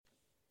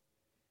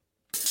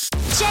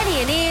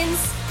Jenny and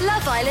Ian's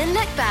Love Island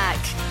Look Back.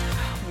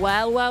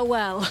 Well.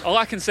 All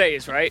I can say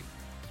is, right,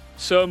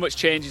 so much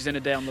changes in a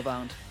day on Love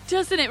Island.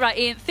 Doesn't it, right,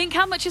 Ian? Think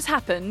how much has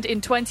happened in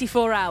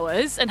 24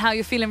 hours and how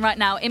you're feeling right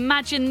now.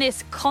 Imagine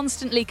this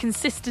constantly,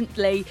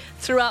 consistently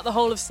throughout the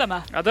whole of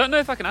summer. I don't know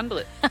if I can handle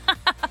it.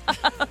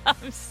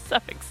 I'm so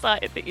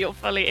excited that you're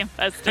fully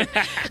invested.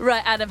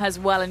 Right, Adam has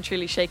well and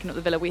truly shaken up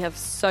the villa. We have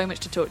so much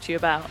to talk to you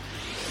about.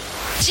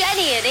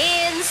 Jenny and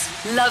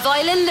Ian's Love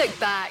Island Look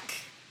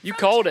Back. You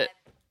called it.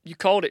 You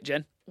called it,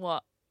 Jen.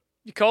 What?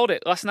 You called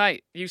it last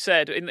night. You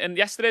said, in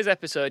yesterday's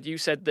episode, you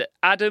said that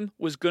Adam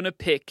was going to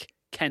pick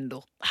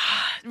Kendall.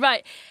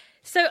 Right.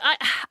 So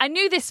I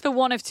knew this for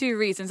one of two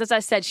reasons. As I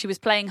said, she was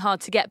playing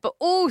hard to get, but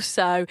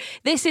also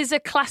this is a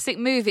classic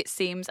move, it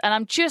seems, and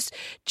I'm just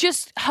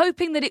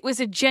hoping that it was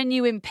a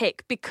genuine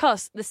pick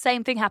because the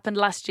same thing happened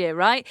last year,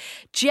 right?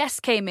 Jess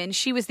came in.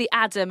 She was the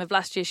Adam of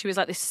last year. She was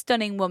like this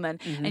stunning woman,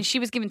 and she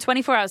was given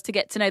 24 hours to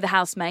get to know the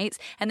housemates,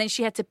 and then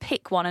she had to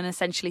pick one and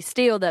essentially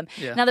steal them.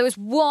 Yeah. Now, there was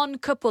one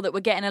couple that were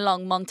getting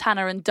along,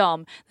 Montana and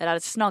Dom, that had a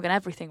snog and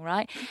everything,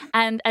 right?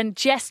 And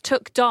Jess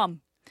took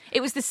Dom. It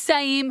was the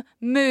same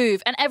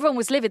move and everyone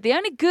was livid. The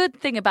only good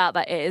thing about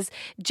that is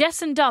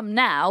Jess and Dom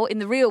now, in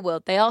the real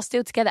world, they are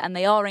still together and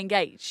they are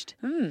engaged.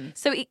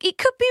 So it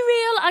could be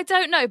real. I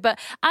don't know. But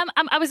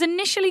I was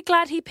initially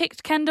glad he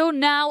picked Kendall.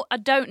 Now I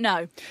don't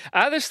know.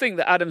 I just think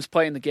that Adam's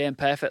playing the game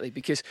perfectly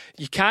because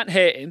you can't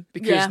hate him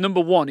because,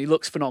 number one, he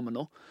looks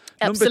phenomenal.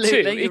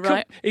 Absolutely, Number two, you're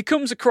right. he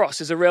comes across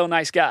as a real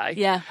nice guy.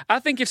 Yeah. I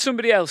think if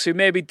somebody else who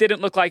maybe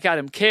didn't look like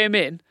Adam came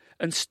in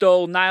and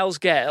stole Niall's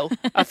girl,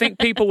 I think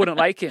people wouldn't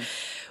like him.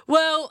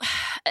 Well,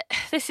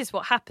 this is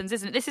what happens,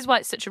 isn't it? This is why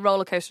it's such a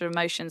roller coaster of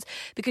emotions.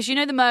 Because you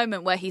know the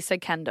moment where he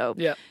said Kendall?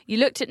 Yeah. You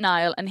looked at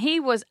Niall and he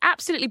was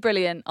absolutely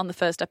brilliant on the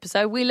first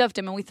episode. We loved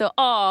him and we thought,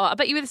 oh, I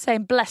bet you were the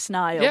same. Bless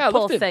Niall. Yeah, I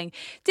poor loved him. thing.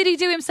 Did he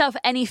do himself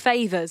any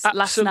favours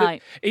last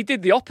night? He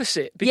did the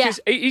opposite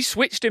because he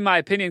switched, in my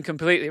opinion,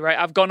 completely, right?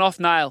 I've gone off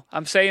Niall.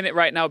 I'm saying it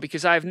right now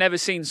because I've never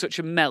seen such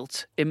a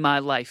melt in my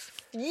life.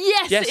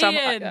 Yes,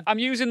 Ian. I'm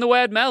using the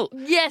word melt.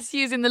 Yes,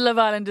 using the Love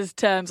Islanders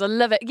terms. I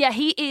love it. Yeah,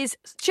 he is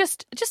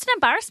just an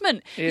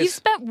embarrassment. You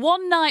spent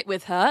one night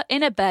with her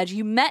in a bed.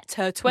 You met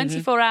her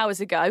 24 hours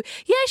ago.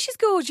 Yeah, she's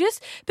gorgeous,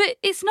 but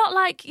it's not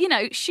like,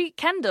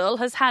 Kendall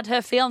has had her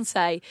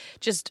fiancé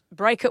just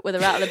break up with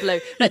her out of the blue.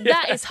 But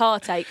that is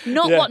heartache,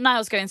 not what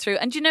Niall's going through.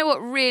 And do you know what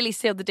really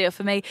sealed the deal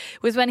for me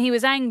was when he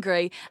was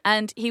angry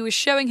and he was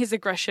showing his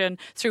aggression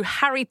through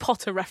Harry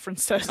Potter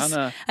references. I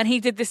know. And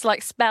he did this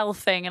like spell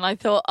thing and I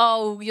thought,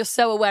 oh, you're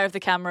so aware of the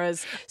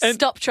cameras.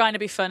 Stop trying to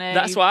be funny.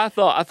 That's what I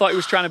thought. I thought he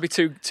was trying to be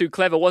too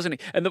clever,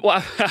 wasn't he? And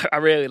what I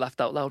really laughed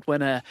out loud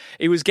when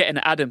he was getting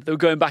at Adam. They were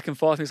going back and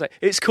forth. And he was like,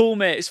 "It's cool,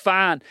 mate. It's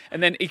fine."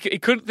 And then he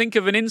couldn't think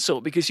of an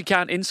insult because you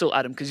can't insult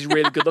Adam because he's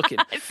really good looking.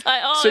 It's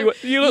like, oh, so he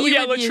went, you little you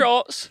yellow and you.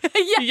 shorts,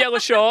 Yeah. you yellow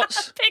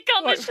shorts. Pick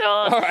on Like, the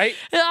shorts. all right.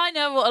 I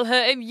know what'll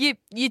hurt him.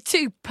 You're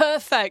too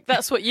perfect.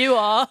 That's what you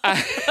are.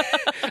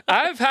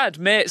 I've had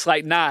mates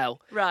like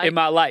Niall in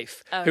my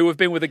life who have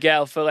been with a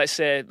girl for, let's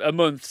say, a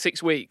month,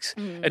 6 weeks,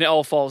 and it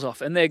all falls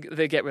off, and they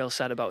get real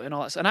sad about it and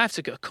all that. And I have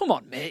to go, come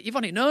on, mate, you've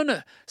only known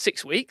her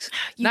 6 weeks.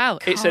 Now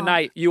it's a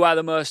night. You are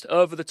the most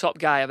over-the-top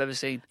guy I've ever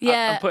seen.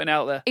 Yeah. I'm putting it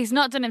out there. He's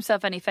not done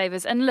himself any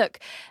favours. And look,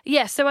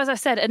 so as I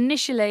said,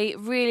 initially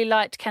really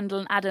liked Kendall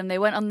and Adam. They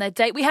went on their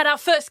date. We had our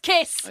first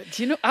kiss.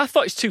 Do you know, I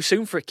thought it's too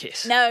soon for a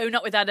kiss. No,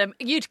 not with Adam.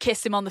 You'd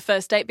kiss him on the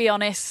first date, be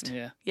honest.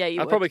 Yeah. Yeah, you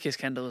I'd would. probably kiss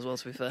Kendall as well,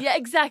 to be fair. Yeah,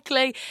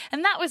 exactly.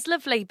 And that was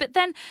lovely. But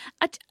then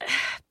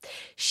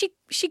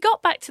she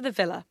got back to the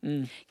villa.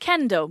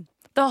 Kendall,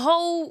 the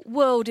whole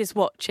world is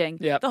watching.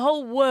 Yep. The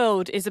whole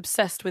world is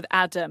obsessed with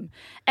Adam.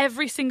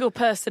 Every single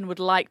person would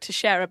like to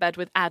share a bed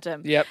with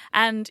Adam. Yep.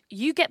 And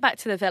you get back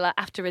to the villa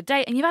after a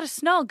date and you've had a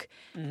snog.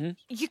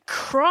 You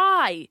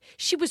cry.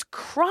 She was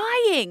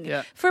crying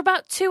for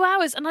about 2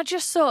 hours. And I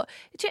just thought,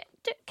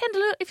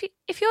 Kendall, if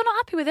you're not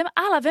happy with him,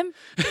 I'll have him.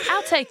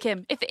 I'll take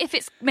him. If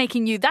it's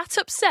making you that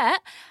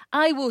upset,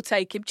 I will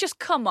take him. Just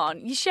come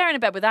on. You're sharing a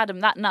bed with Adam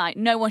that night.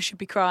 No one should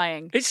be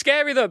crying. It's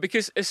scary though,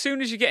 because as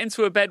soon as you get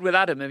into a bed with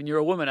Adam and you're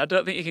a woman, I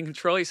don't think you can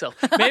control yourself.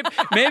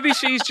 Maybe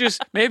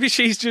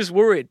she's just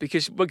worried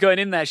because we're going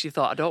in there. She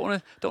thought, I don't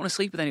want to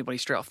sleep with anybody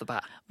straight off the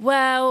bat.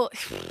 Well,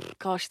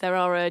 gosh, there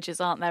are urges,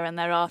 aren't there? And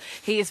there are.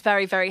 He is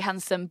very, very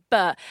handsome,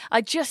 but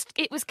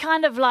it was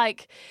kind of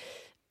like.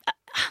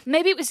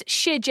 Maybe it was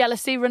sheer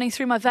jealousy running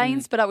through my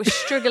veins, but I was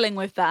struggling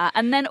with that.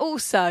 And then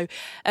also,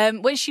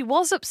 when she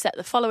was upset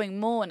the following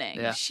morning,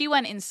 she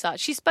went inside.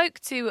 She spoke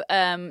to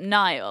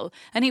Niall,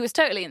 and he was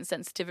totally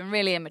insensitive and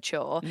really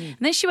immature. And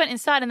then she went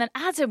inside, and then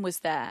Adam was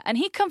there, and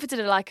he comforted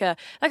her like a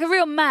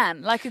real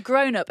man, like a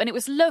grown-up. And it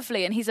was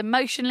lovely, and he's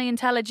emotionally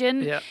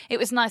intelligent. Yeah. It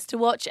was nice to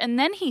watch. And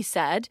then he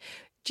said,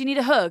 "Do you need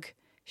a hug?"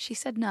 She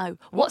said no.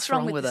 What's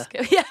wrong with her?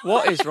 Yeah.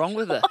 What is wrong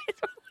with her?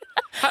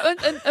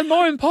 And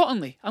more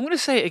importantly, I'm going to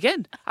say it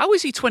again. How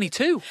is he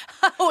 22?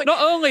 Not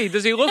only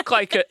does he look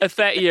like a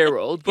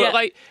 30-year-old, but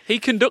like he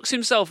conducts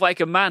himself like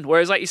a man.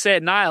 Whereas, like you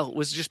said, Niall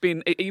was just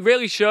being. He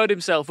really showed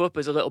himself up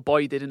as a little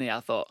boy, didn't he? I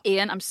thought.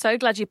 Ian, I'm so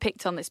glad you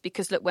picked on this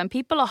because look, when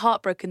people are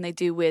heartbroken, they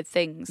do weird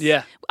things.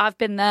 Yeah, I've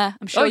been there.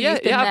 I'm sure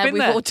you've been there. I've been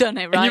We've there. all done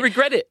it, right? And you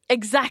regret it.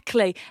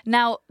 Exactly.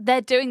 Now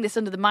they're doing this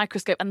under the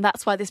microscope, and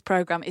that's why this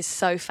program is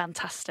so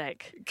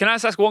fantastic. Can I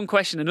ask one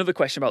question? Another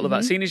question about Love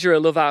Island. Seeing as you're a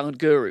Love Island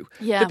guru,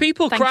 do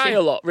people cry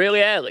a lot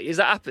really early? Is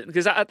that happen?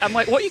 Because I'm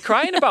like, what are you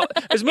crying about?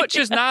 As much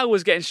as Niall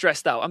was getting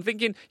stressed out, I'm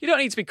thinking you don't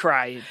need to be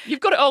crying. You've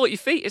got it all at your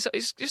feet.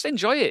 It's just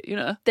enjoy it, you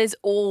know. There's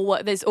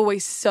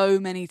always so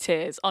many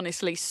tears.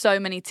 Honestly, so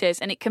many tears,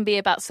 and it can be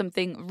about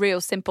something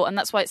real simple, and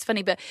that's why it's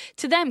funny. But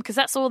to them, because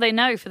that's all they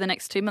know for the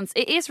next 2 months,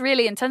 it is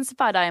really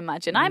intensified. I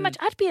imagine.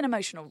 I'd be an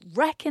emotional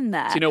wreck in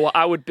there. Do you know what?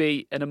 I would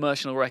be an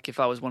emotional wreck if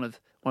I was one of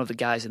the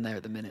guys in there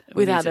at the minute.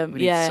 With Adam,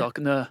 we need to talk.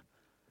 No,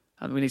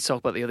 we need to talk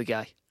about the other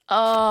guy.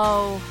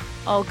 Oh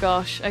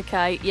gosh.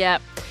 Okay, yeah.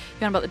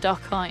 You're on about the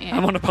doc, aren't you?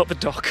 I'm on about the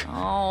doc.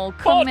 Oh,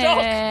 come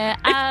here.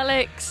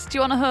 Alex, do you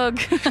want a hug?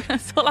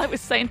 That's all I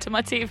was saying to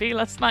my TV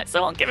last night.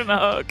 Someone give him a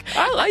hug.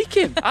 I like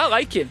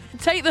him.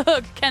 Take the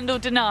hug, Kendall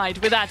denied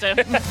with Adam.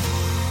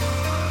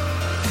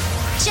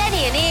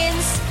 Jenny and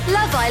Ian's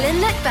Love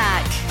Island Look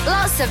Back.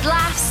 Lots of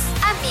laughs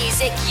and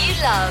music you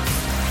love.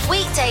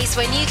 Weekdays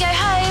when you go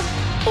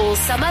home, all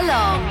summer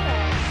long.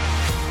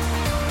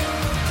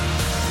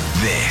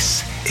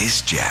 This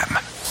is Gem.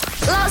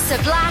 Lots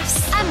of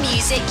laughs and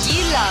music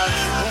you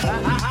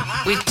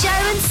love. With Joe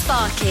and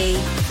Sparky.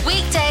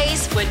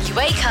 Weekdays when you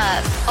wake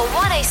up on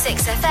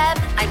 106 FM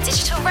and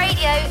digital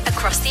radio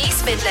across the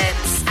East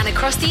Midlands and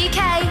across the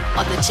UK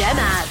on the Gem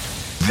app.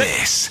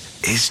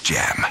 This is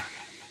Gem.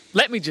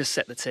 Let me just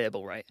set the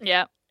table, right?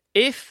 Yeah.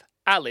 If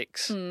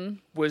Alex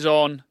was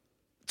on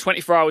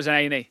 24 Hours in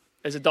A&E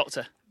as a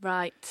doctor,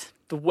 right,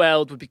 the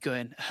world would be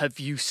going, have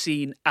you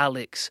seen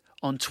Alex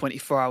on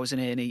 24 Hours in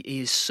A&E? He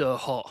is so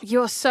hot.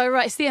 You're so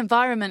right. It's the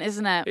environment,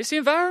 isn't it? It's the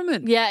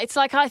environment. Yeah, it's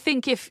like I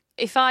think if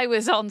I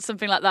was on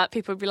something like that,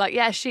 people would be like,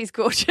 yeah, she's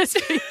gorgeous.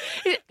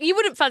 You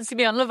wouldn't fancy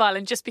me on Love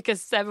Island just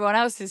because everyone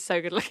else is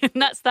so good looking.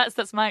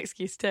 That's my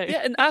excuse too.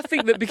 Yeah, and I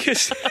think that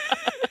because...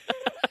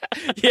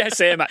 Yeah,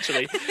 same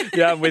actually.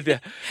 Yeah, I'm with you.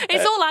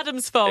 It's all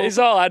Adam's fault. It's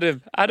all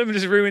Adam. Adam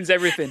just ruins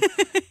everything.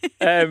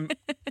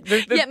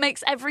 Yet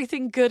makes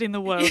everything good in the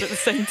world at the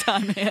same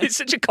time. Here. It's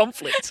such a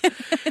conflict.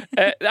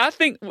 I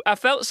think I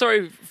felt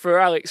sorry for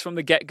Alex from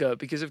the get-go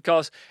because, of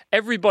course,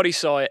 everybody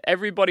saw it.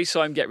 Everybody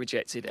saw him get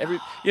rejected. And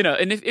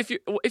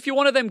if you're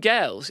one of them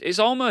girls, it's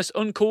almost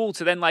uncool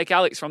to then like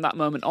Alex from that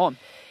moment on.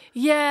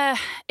 Yeah,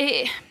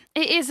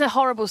 it is a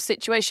horrible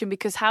situation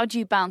because how do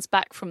you bounce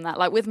back from that?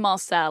 Like with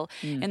Marcel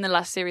in the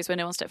last series when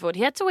No One Stepped Forward,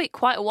 he had to wait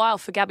quite a while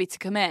for Gabby to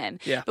come in.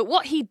 Yeah. But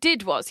what he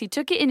did was he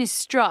took it in his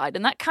stride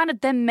and that kind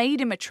of then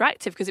made him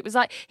attractive because it was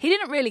like he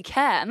didn't really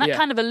care and that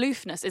kind of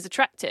aloofness is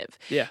attractive.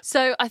 Yeah.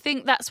 So I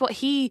think that's what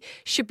he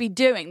should be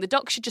doing. The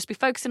doc should just be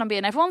focusing on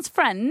being everyone's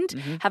friend,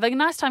 having a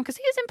nice time because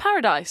he is in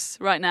paradise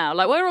right now.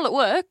 Like we're all at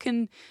work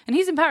and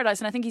he's in paradise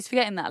and I think he's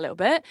forgetting that a little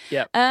bit.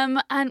 Yeah. And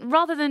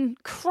rather than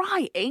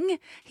crying,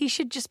 he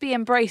should just be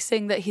embracing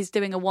that he's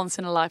doing a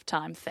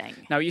once-in-a-lifetime thing.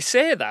 Now, you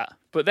say that,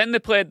 but then they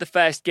played the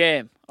first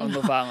game on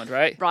Love Island,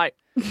 right? Right.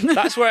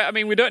 That's where, I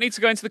mean, we don't need to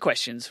go into the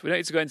questions. We don't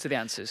need to go into the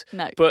answers.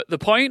 No. But the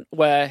point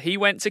where he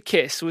went to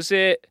kiss, was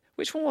it...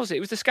 Which one was it? It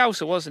was the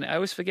Scouser, wasn't it? I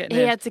always forget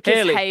names. He had to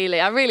kiss Hayley.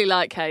 I really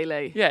like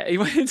Hayley. Yeah, he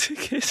went to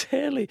kiss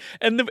Hayley.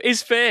 And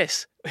his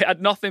face had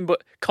nothing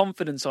but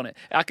confidence on it.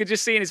 I could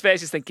just see in his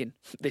face, he's thinking,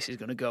 this is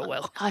going to go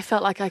well. I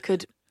felt like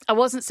I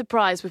wasn't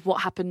surprised with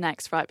what happened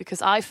next, right?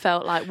 Because I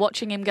felt like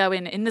watching him go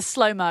in the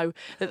slow-mo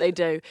that they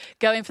do,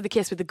 go in for the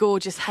kiss with the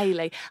gorgeous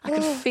Hayley, I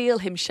could feel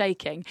him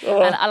shaking.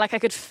 And I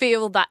could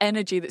feel that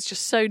energy that's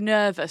just so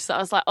nervous that I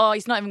was like, oh,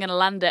 he's not even going to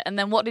land it. And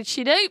then what did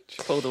she do?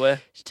 She pulled away.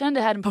 She turned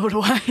her head and pulled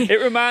away.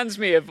 It reminds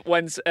me of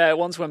once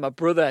when my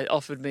brother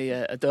offered me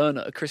a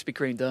donut, a Krispy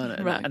Kreme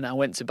donut, right. and I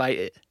went to bite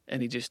it,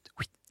 and he just...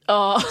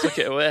 took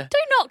it away. Do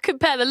not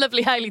compare the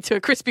lovely Hayley to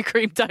a Krispy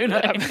Kreme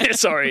donut.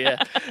 Sorry,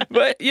 yeah.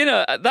 But,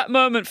 at that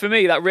moment for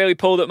me, that really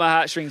pulled up my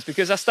heartstrings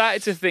because I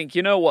started to think,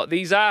 you know what,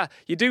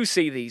 you do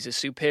see these as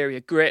superior,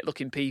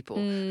 great-looking people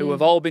who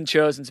have all been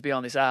chosen to be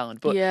on this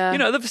island. But,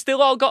 they've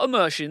still all got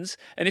emotions,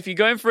 and if you're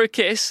going for a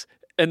kiss...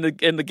 And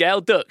the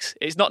girl ducks,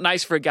 it's not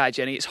nice for a guy,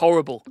 Jenny. It's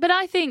horrible. But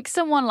I think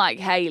someone like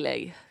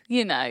Hayley,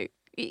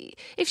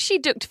 if she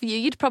ducked for you,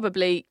 you'd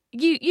probably...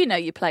 You know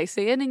your place,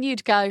 Ian, and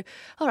you'd go,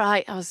 all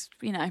right, I was,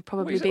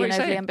 probably being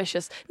overly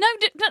ambitious. No,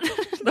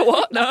 the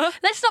what? No.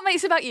 Let's not make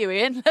this about you,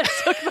 Ian.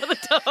 Let's talk about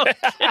the dog.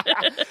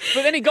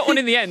 But then he got one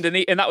in the end,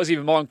 and that was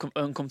even more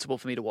uncomfortable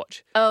for me to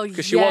watch. Oh,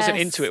 because she wasn't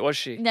into it, was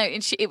she? No,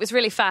 it was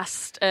really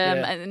fast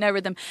and no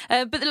rhythm.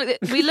 But look,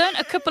 we learned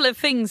a couple of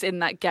things in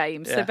that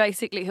game. So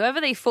basically,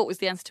 whoever they thought was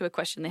the answer to a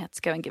question, they had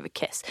to go and give a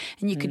kiss,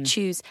 and you could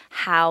choose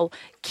how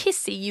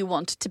kissy you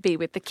wanted to be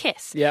with the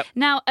kiss. Yep.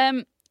 Now,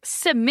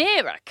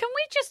 Samira. Can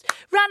we just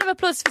round of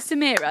applause for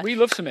Samira? We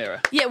love Samira.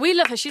 Yeah, we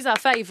love her. She's our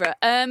favourite.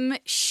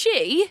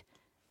 She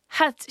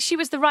she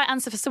was the right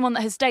answer for someone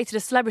that has dated a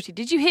celebrity.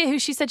 Did you hear who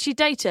she said she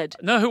dated?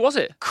 No, who was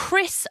it?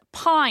 Chris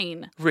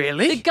Pine.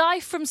 Really? The guy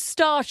from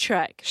Star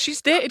Trek.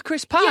 She's dated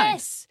Chris Pine?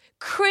 Yes,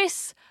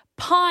 Chris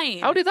Pine.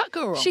 How did that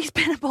go wrong? She's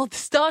been aboard the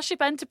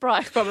Starship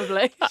Enterprise,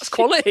 probably. That's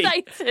quality. She's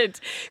dated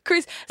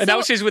Chris. And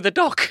now she's with the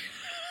doc.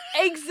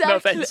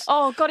 Exactly. No,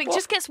 oh, God, it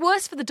just gets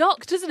worse for the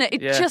doc, doesn't it?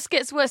 It just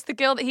gets worse. The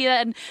girl that he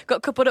then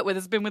got coupled up with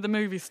has been with a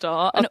movie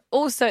star. And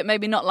also, it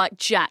made me not like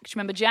Jack. Do you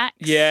remember Jax?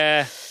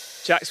 Yeah.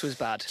 Jax was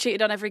bad.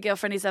 Cheated on every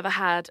girlfriend he's ever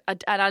had.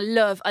 And I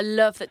love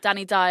that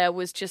Danny Dyer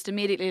was just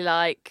immediately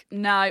like,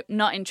 no,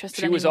 not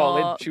interested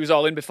anymore. She was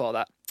all in before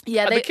that.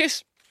 Yeah. The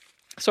kiss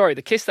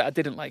that I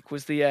didn't like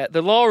was the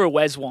Laura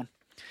Wes one.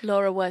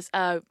 Laura was,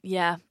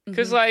 yeah.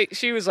 Because,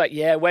 she was like,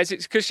 yeah, Wes,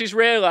 it's because she's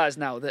realised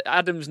now that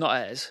Adam's not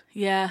hers.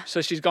 Yeah.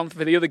 So she's gone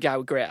for the other guy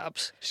with great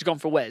abs. She's gone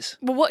for Wes.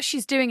 Well, what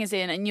she's doing is,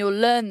 Ian, and you'll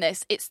learn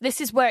this,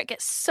 this is where it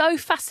gets so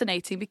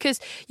fascinating because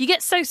you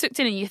get so sucked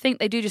in and you think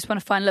they do just want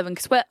to find love, and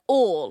because we're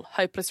all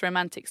hopeless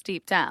romantics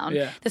deep down.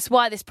 Yeah. That's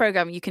why this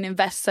programme, you can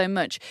invest so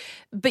much.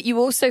 But you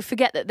also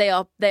forget that they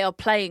are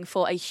playing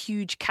for a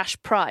huge cash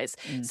prize.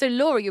 So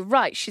Laura, you're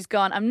right. She's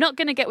gone, I'm not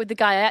going to get with the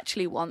guy I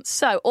actually want.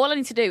 So all I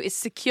need to do is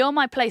secure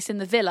my place in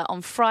the villa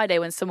on Friday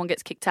when someone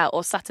gets kicked out,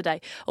 or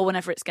Saturday, or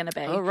whenever it's going to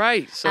be. Oh,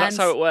 right. So that's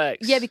how it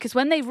works. Yeah, because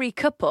when they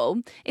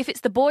recouple, if it's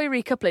the boy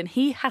recoupling,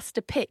 he has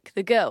to pick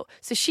the girl.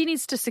 So she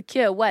needs to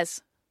secure Wes.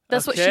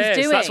 That's what she's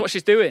doing. So that's what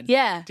she's doing?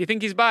 Yeah. Do you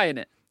think he's buying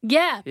it?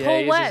 Yeah, Yeah, poor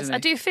he is, Wes. isn't I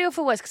he? do feel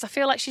for Wes because I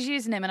feel like she's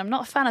using him, and I'm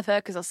not a fan of her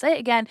because I'll say it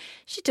again.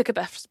 She took her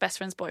best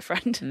friend's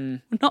boyfriend.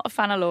 I'm not a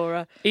fan of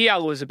Laura.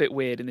 Niall was a bit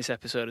weird in this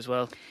episode as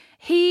well.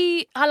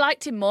 I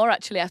liked him more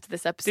actually after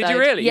this episode. Did you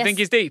really? Yes. You think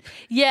he's deep?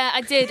 Yeah,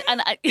 I did,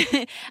 and I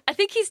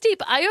think he's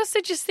deep. I also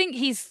just think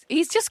he's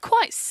just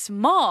quite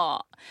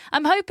smart.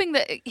 I'm hoping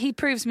that he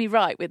proves me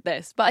right with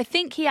this, but I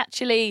think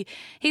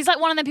he's like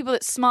one of them people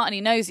that's smart and he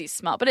knows he's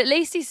smart, but at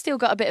least he's still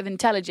got a bit of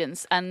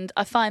intelligence, and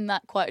I find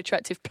that quite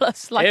attractive.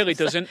 Plus, like Haley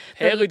doesn't.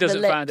 Haley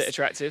doesn't find it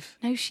attractive.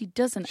 No, she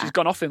doesn't. She's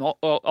gone off him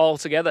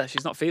altogether.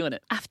 She's not feeling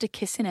it. After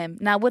kissing him.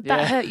 Now, would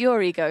that hurt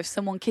your ego if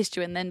someone kissed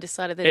you and then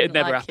decided they It'd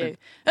didn't never like happen.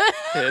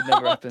 you? It'd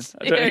never happen.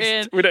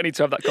 We don't need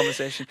to have that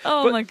conversation.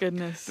 Oh, But my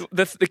goodness.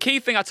 The key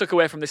thing I took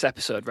away from this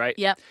episode, right?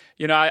 Yep.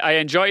 You know, I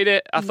enjoyed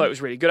it. I thought it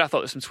was really good. I thought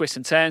there was some twists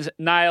and turns.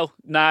 Niall,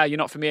 you're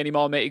not for me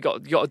anymore, mate. You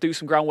got to do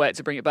some groundwork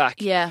to bring it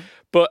back. Yeah.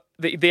 But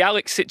the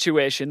Alex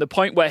situation, the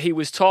point where he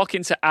was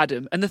talking to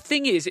Adam, and the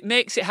thing is, it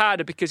makes it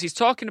harder because he's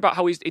talking about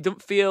how he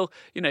doesn't feel,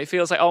 he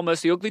feels like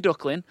almost the ugly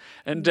duckling,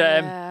 and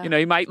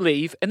he might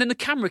leave, and then the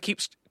camera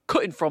keeps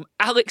cutting from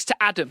Alex to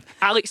Adam,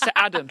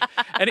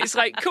 and it's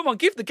like, come on,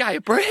 give the guy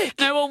a break.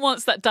 No one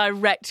wants that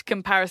direct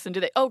comparison, do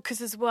they? Oh,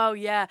 because as well,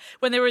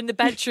 when they were in the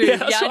bedroom,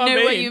 that's I what I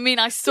know what mean. you mean.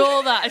 I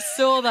saw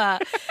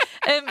that.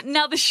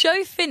 Now, the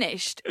show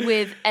finished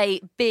with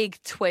a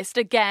big twist.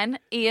 Again,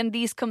 Ian,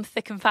 these come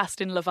thick and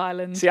fast in Love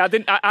Island. See,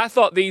 I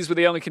thought these were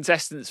the only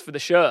contestants for the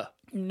show.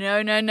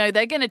 No.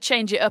 They're going to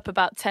change it up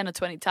about 10 or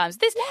 20 times.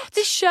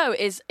 This show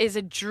is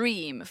a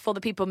dream for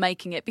the people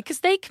making it because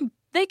they can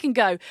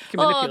go,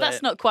 oh,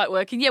 that's not quite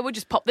working. Yeah, we'll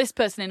just pop this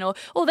person in.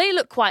 Or they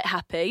look quite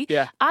happy.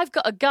 Yeah. I've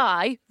got a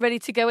guy ready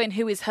to go in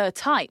who is her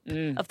type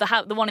of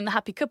the one in the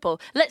happy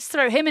couple. Let's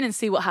throw him in and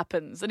see what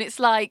happens. And it's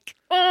like,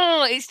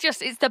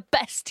 it's the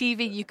best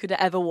TV you could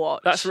ever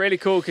watch. That's really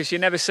cool because you're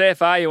never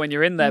safe, are you, when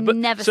you're in there? But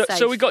never safe.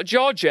 So we got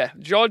Georgia.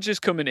 Georgia's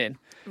coming in.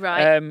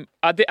 Right.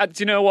 Do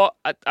you know what?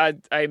 I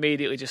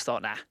immediately just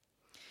thought, nah.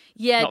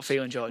 Yeah, not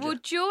feeling Georgia. Well,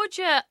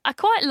 Georgia, I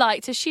quite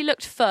liked her. She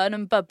looked fun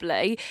and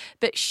bubbly,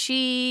 but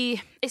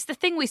it's the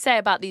thing we say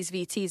about these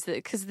VTs, that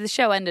because the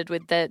show ended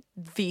with the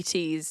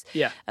VTs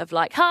of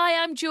like,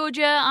 hi, I'm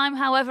Georgia, I'm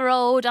however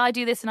old, I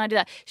do this and I do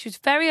that. She was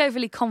very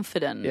overly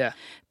confident. Yeah.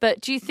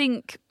 But do you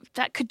think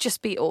that could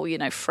just be all,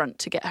 front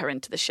to get her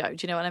into the show? Do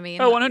you know what I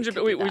mean? Oh, 100.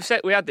 We've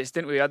said we had this,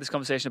 didn't we? We had this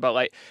conversation about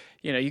like,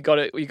 you got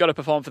to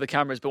perform for the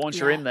cameras, but once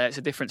you're in there, it's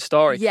a different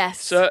story. Yes.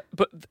 So,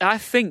 but I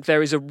think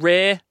there is a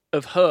ray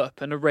of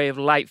hope and a ray of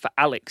light for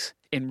Alex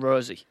in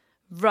Rosie.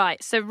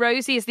 Right, so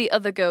Rosie is the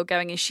other girl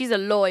going in. She's a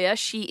lawyer.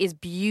 She is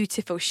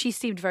beautiful. She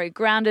seemed very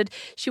grounded.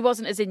 She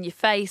wasn't as in your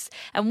face.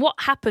 And what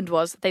happened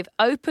was they've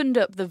opened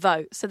up the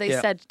vote. So they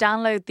said,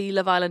 download the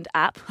Love Island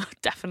app.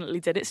 Definitely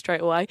did it straight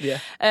away.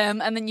 Yeah.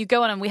 And then you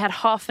go on, and we had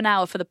half an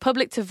hour for the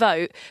public to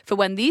vote for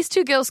when these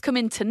two girls come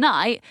in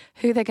tonight,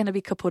 who they're going to be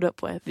coupled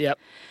up with. Yep.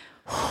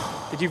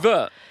 Did you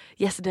vote?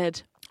 Yes, I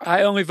did.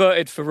 I only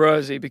voted for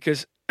Rosie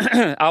because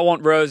I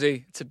want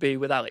Rosie to be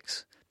with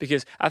Alex.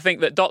 Because I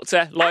think that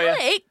lawyer...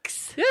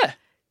 Alex? Yeah.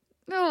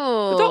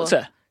 Oh. The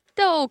doctor.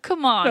 Oh,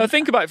 come on. No,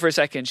 think about it for a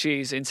second.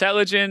 She's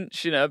intelligent.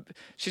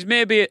 She's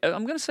maybe,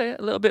 I'm going to say,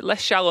 a little bit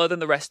less shallow than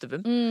the rest of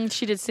them.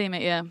 She did seem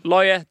it, yeah.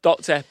 Lawyer,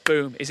 doctor,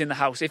 boom, is in the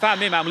house. If I'm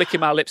him, I'm licking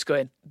my lips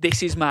going,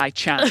 this is my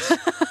chance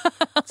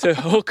to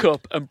hook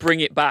up and bring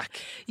it back.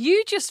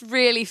 You just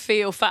really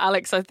feel for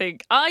Alex, I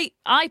think. I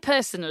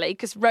personally,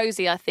 because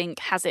Rosie, I think,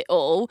 has it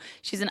all.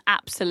 She's an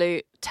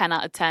absolute 10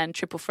 out of 10,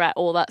 triple threat,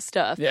 all that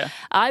stuff. Yeah.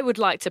 I would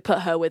like to put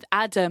her with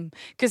Adam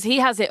because he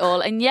has it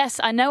all. And yes,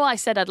 I know I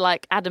said I'd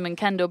like Adam and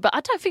Kendall, but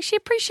I don't think she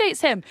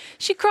appreciates him.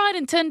 She cried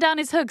and turned down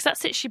his hugs.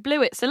 That's it. She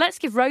blew it. So let's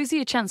give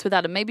Rosie a chance with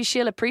Adam. Maybe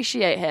she'll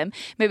appreciate him.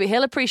 Maybe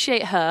he'll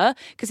appreciate her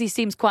because he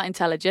seems quite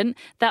intelligent.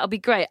 That'll be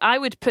great. I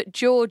would put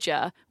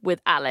Georgia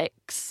with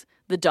Alex,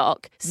 the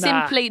doc,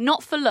 simply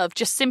not for love,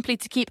 just simply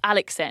to keep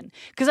Alex in,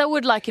 because I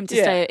would like him to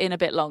stay in a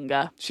bit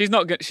longer. She's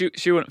not good.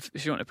 She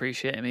wouldn't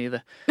appreciate him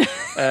either.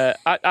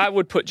 I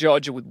would put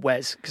Georgia with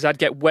Wes, because I'd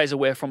get Wes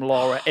away from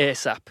Laura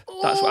ASAP.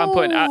 That's what I'm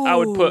putting. I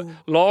would put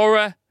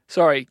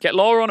get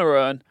Laura on her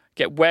own,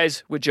 get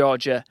Wes with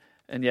Georgia,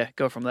 and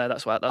go from there.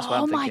 That's what I'm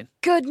thinking. Oh my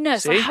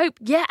goodness! See? I hope.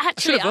 Yeah,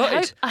 actually,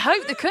 I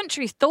hope the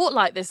country thought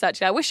like this.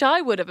 Actually, I wish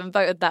I would have and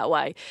voted that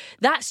way.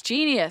 That's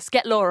genius.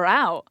 Get Laura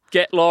out.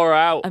 Get Laura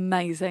out.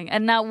 Amazing.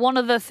 And now, one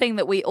other thing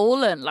that we all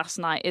learned last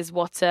night is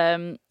what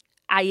aioli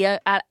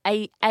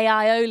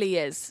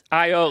is.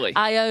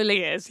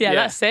 Aioli is. Yeah,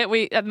 that's it.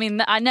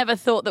 I never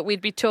thought that we'd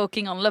be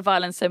talking on Love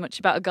Island so much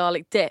about a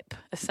garlic dip,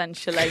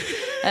 essentially.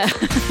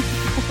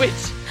 Which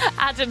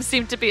Adam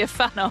seemed to be a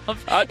fan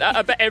of.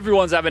 I bet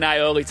everyone's having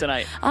aioli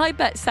tonight. I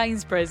bet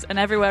Sainsbury's and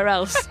everywhere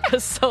else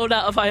has sold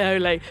out of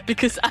aioli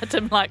because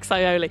Adam likes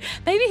aioli.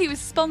 Maybe he was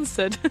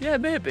sponsored. Yeah,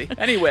 maybe.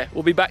 Anyway,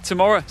 we'll be back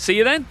tomorrow. See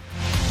you then.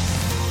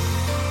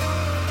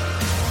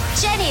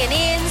 Jenny and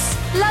Ian's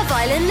Love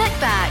Island Look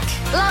Back.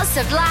 Lots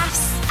of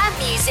laughs and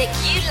music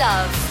you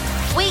love.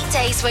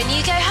 Weekdays when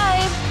you go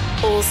home,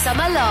 all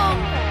summer long.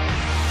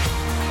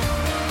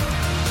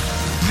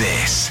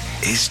 This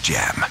is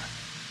Gem.